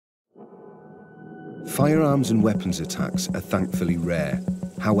Firearms and weapons attacks are thankfully rare.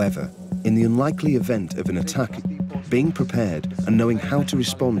 However, in the unlikely event of an attack, being prepared and knowing how to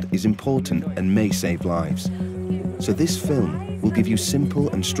respond is important and may save lives. So this film will give you simple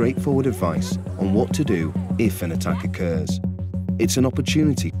and straightforward advice on what to do if an attack occurs. It's an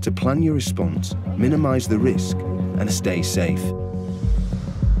opportunity to plan your response, minimize the risk, and stay safe.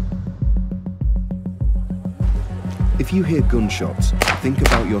 If you hear gunshots, think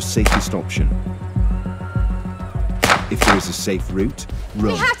about your safest option. If there is a safe route,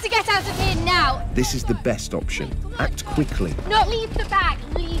 run. We have to get out of here now! This is the best option. Act quickly. Not leave the bag,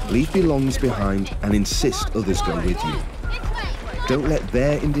 Leave belongings behind and insist others go with you. Don't let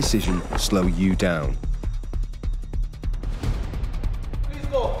their indecision slow you down. Please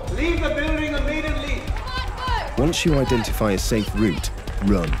go. Leave the building immediately. Once you identify a safe route,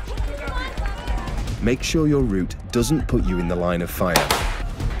 run. Make sure your route doesn't put you in the line of fire.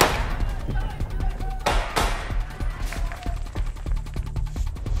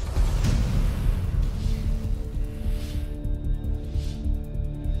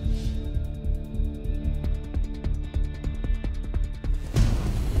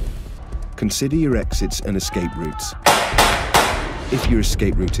 Consider your exits and escape routes. If your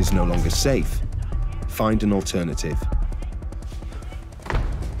escape route is no longer safe, find an alternative.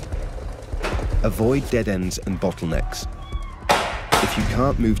 Avoid dead ends and bottlenecks. If you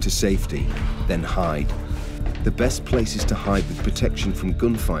can't move to safety, then hide. The best places to hide with protection from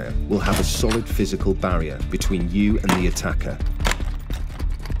gunfire will have a solid physical barrier between you and the attacker.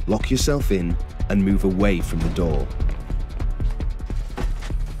 Lock yourself in and move away from the door.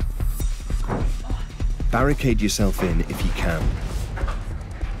 Barricade yourself in if you can.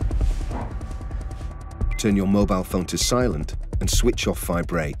 Turn your mobile phone to silent and switch off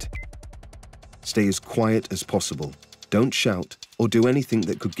vibrate. Stay as quiet as possible. Don't shout or do anything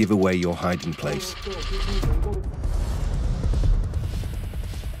that could give away your hiding place.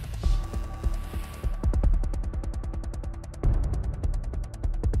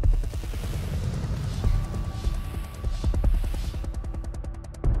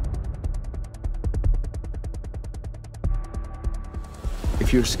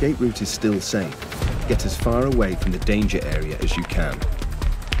 If your escape route is still safe, get as far away from the danger area as you can.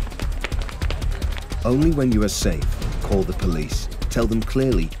 Only when you are safe, call the police. Tell them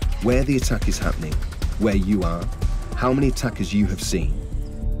clearly where the attack is happening, where you are, how many attackers you have seen.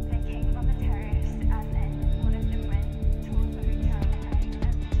 They came from the terrace and then one of them went towards the hotel and to the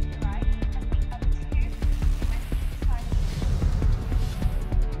right, and the other two went inside.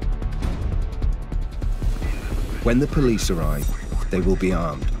 When the police arrive, they will be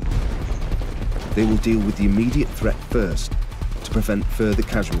armed. They will deal with the immediate threat first to prevent further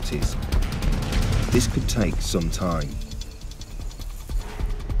casualties. This could take some time.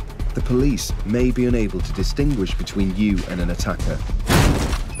 The police may be unable to distinguish between you and an attacker.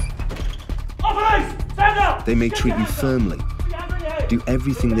 They may treat you firmly. Do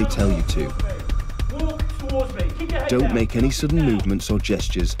everything they tell you to. Don't make any sudden movements or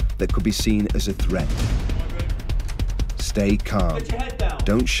gestures that could be seen as a threat. Stay calm.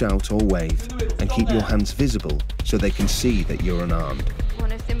 Don't shout or wave, and keep your hands visible so they can see that you're unarmed.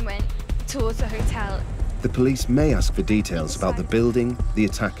 One of them went towards the hotel. The police may ask for details about the building, the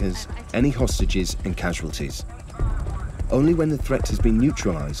attackers, any hostages and casualties. Only when the threat has been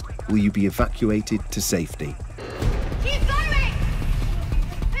neutralized will you be evacuated to safety. Keep going!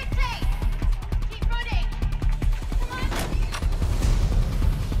 Quickly! Keep running!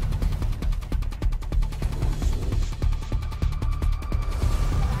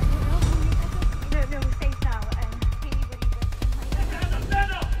 No, we're safe now.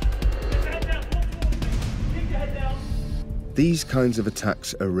 These kinds of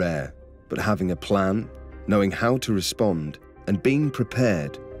attacks are rare, but having a plan, knowing how to respond, and being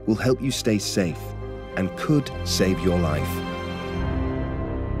prepared will help you stay safe and could save your life.